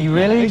game. Donachie,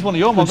 really? He's one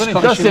of your mods, isn't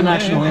he? Dustin,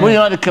 would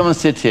you like to come and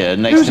sit here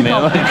next to me?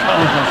 Corrigan.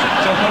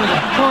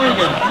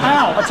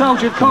 Ow, I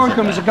told you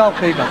Corrigan was a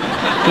goalkeeper.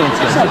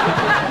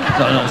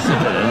 No, sit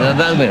there.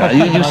 That'll be right.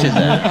 You sit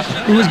there.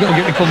 We always got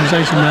to get the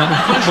conversation out of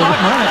football.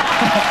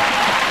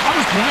 I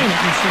was playing it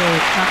until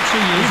about 2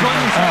 years ago.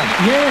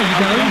 Yeah,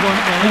 you go.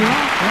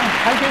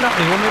 How do you get up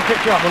there? Want me to pick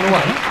you up on the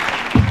way?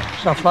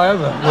 Shall I fly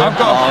over? I've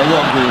got... Oh,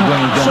 look, we're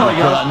going to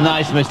go that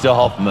nice Mr.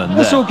 Hoffman.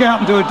 Let's all get up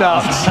and do a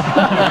dance.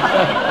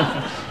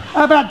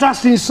 How about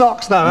Dustin's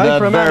socks, though, eh?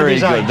 For a man of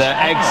his age. Very good. They're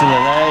excellent,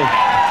 eh?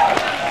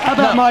 How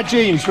about my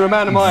jeans for a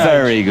man of my age?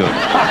 Very good.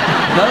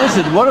 Now,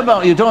 listen, what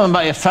about... You're talking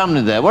about your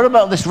family there. What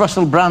about this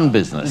Russell Brand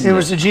business? It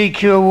was the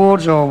GQ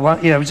Awards, or...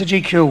 Yeah, it was the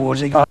GQ Awards.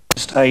 He got on the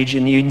stage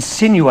and you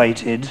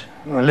insinuated...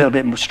 a little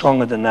bit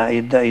stronger than that.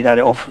 He'd had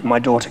it off with my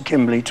daughter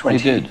Kimberly,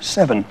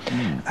 27.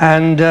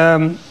 And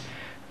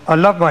I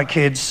love my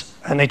kids,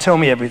 and they tell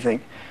me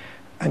everything.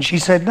 And she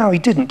said, no, he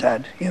didn't,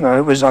 Dad. You know,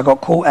 it was, I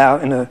got caught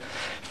out in a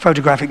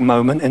photographic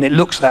moment, and it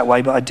looks that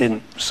way, but I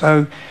didn't.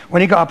 So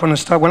when he got up on the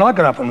stage, when I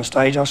got up on the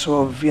stage, I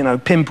sort of, you know,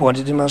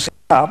 pinpointed him. I said,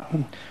 up,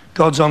 and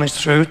God's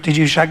honest truth, did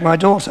you shag my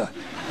daughter?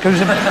 It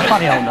was a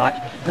funny old night.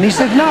 And he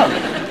said no.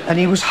 And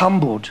he was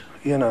humbled,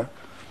 you know,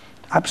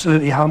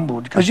 absolutely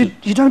humbled. Because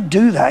you don't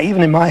do that.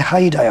 Even in my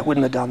heyday, I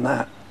wouldn't have done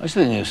that. I used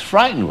to think he was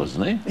frightened,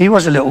 wasn't he? He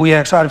was a little,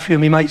 yeah, because I had a few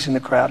of my mates in the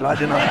crowd, like,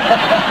 didn't I?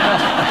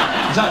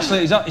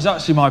 He's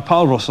actually my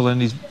pal, Russell,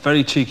 and he's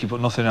very cheeky, but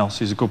nothing else.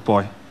 He's a good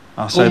boy.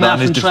 I'll say All that.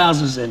 mouth and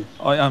trousers in.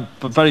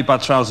 But very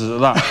bad trousers at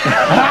that.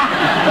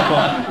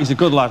 But he's a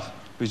good lad.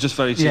 He's just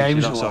very cheeky. Yeah, he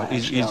was that's all all.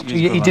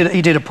 right,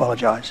 He did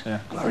apologise. Yeah.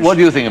 What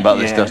do you think about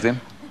this, Dustin?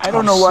 I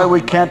don't know why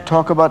we can't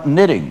talk about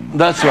knitting.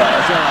 That's right.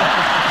 That's right.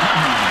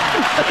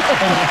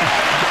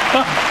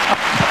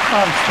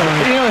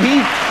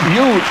 You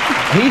know,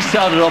 he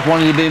started off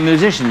wanting to be a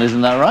musician,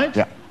 isn't that right?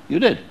 Yeah. You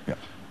did? Yeah.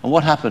 And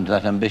what happened to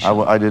that ambition?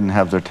 I didn't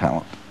have their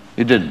talent.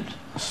 You didn't?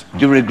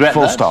 Do you regret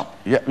Full that? stop.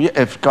 Yeah,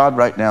 if God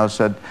right now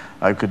said,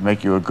 I could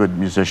make you a good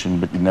musician,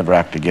 but you'd never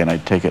act again,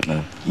 I'd take it in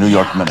a New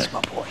York minute. That's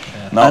my boy.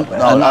 Yeah. No,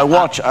 I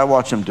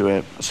watch him do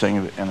it,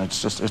 sing, and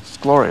it's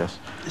glorious.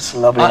 It's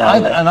lovely.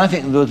 And I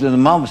think the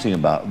marvelous thing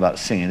about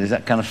singing is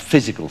that kind of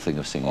physical thing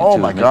of singing. Oh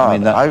too, my isn't it? God! I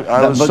mean,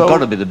 I was so, got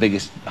to be the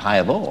biggest high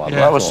of all.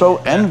 I was so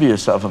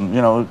envious of him.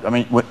 You know, I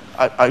mean,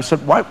 I said,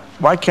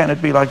 why can't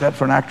it be like that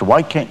for an actor?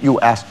 Why can't you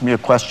ask me a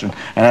question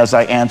and as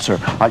I answer,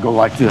 I go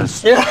like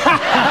this?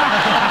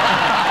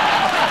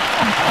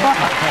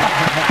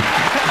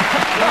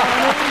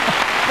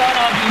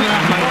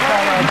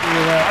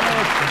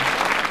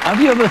 Have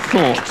you ever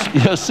thought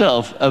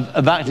yourself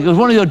of acting? Because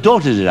one of your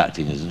daughters is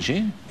acting, isn't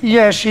she?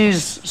 Yeah,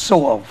 she's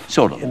sort of.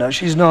 Sort of. You know,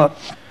 she's not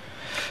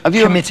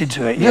committed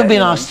to it. Have you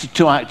been asked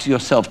to act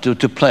yourself, to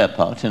play a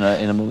part in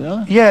a movie?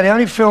 Huh? Yeah, the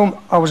only film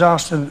I was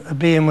asked to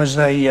be in was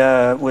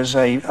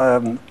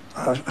a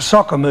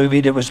soccer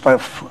movie that was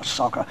about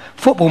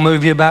football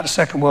movie about the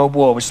Second World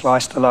War with Sly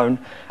Stallone.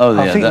 Oh,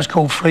 yeah, I think it was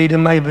called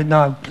Freedom, maybe.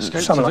 No,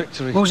 Escape something to like,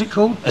 Victory. what was it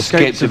called?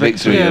 Escape to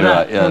Victory. Yeah,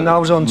 Right, yeah. And I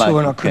was on tour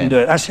and I couldn't do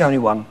it. That's the only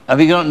one.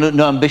 Have you got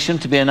no ambition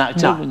to be an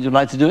actor? No. Would you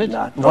like to do it?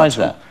 No, Why is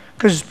that?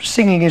 Because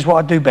singing is what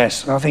I do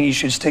best, and I think you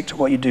should stick to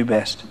what you do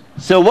best.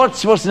 So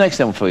what's the next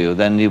thing for you?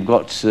 Then you've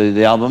got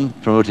the album,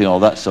 promoting all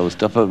that sort of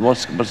stuff, but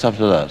what's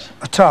after that?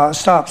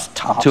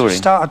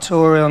 Start a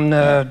tour on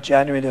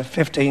January the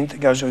 15th. It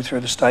goes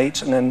through the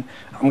States, and then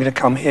I'm going to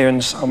come here in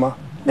the summer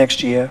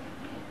next year.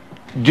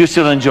 Do you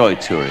still enjoy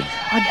touring?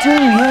 I do,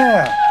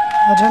 yeah.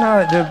 I don't know,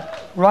 at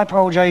the ripe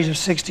old age of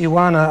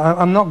 61,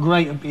 I'm not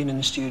great at being in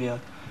the studio.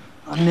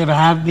 I never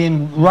have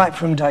been right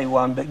from day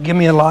one, but give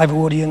me a live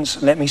audience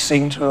and let me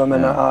sing to them,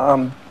 and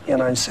I'm, you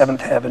know, in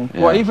seventh heaven.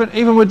 Yeah. Well,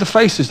 even with the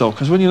Faces, though,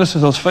 because when you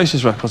listen to those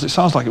Faces records, it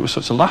sounds like it was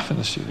such a laugh in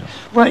the studio.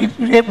 Well,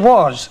 it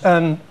was,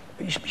 and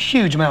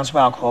huge amounts of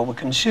alcohol were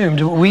consumed.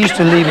 We used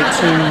to leave it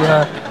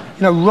to,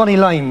 you know, Ronnie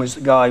Lane was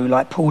the guy who,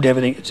 like, pulled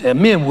everything together.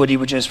 Me and Woody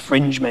were just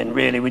fringe men,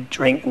 really. We'd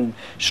drink and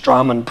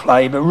strum and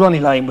play, but Ronnie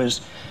Lane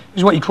was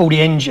what you call the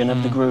engine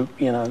of the group,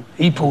 you know.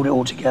 He pulled it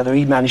all together.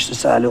 He managed to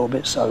stay a little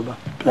bit sober.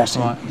 Bless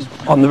him. Right. He's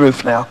on the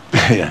roof now.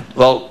 Yeah.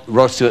 Well,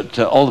 Rod Stewart,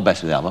 all the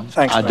best with the album.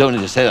 Thanks, I don't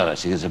need to say that,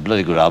 actually. It's a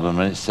bloody good album,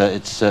 and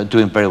it's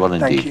doing very well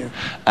indeed. Thank you.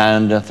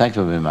 And thank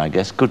you for being my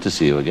guest. Good to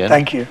see you again.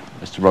 Thank you.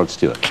 Mr. Rod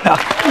Stewart.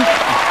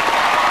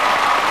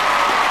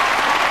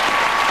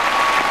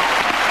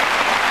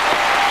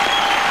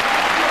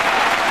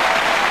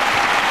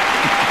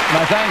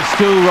 My thanks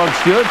to Rod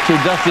Stewart, to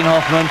Dustin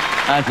Hoffman,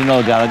 and to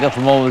Noel Gallagher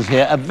from all of us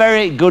here. A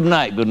very good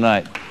night. Good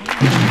night.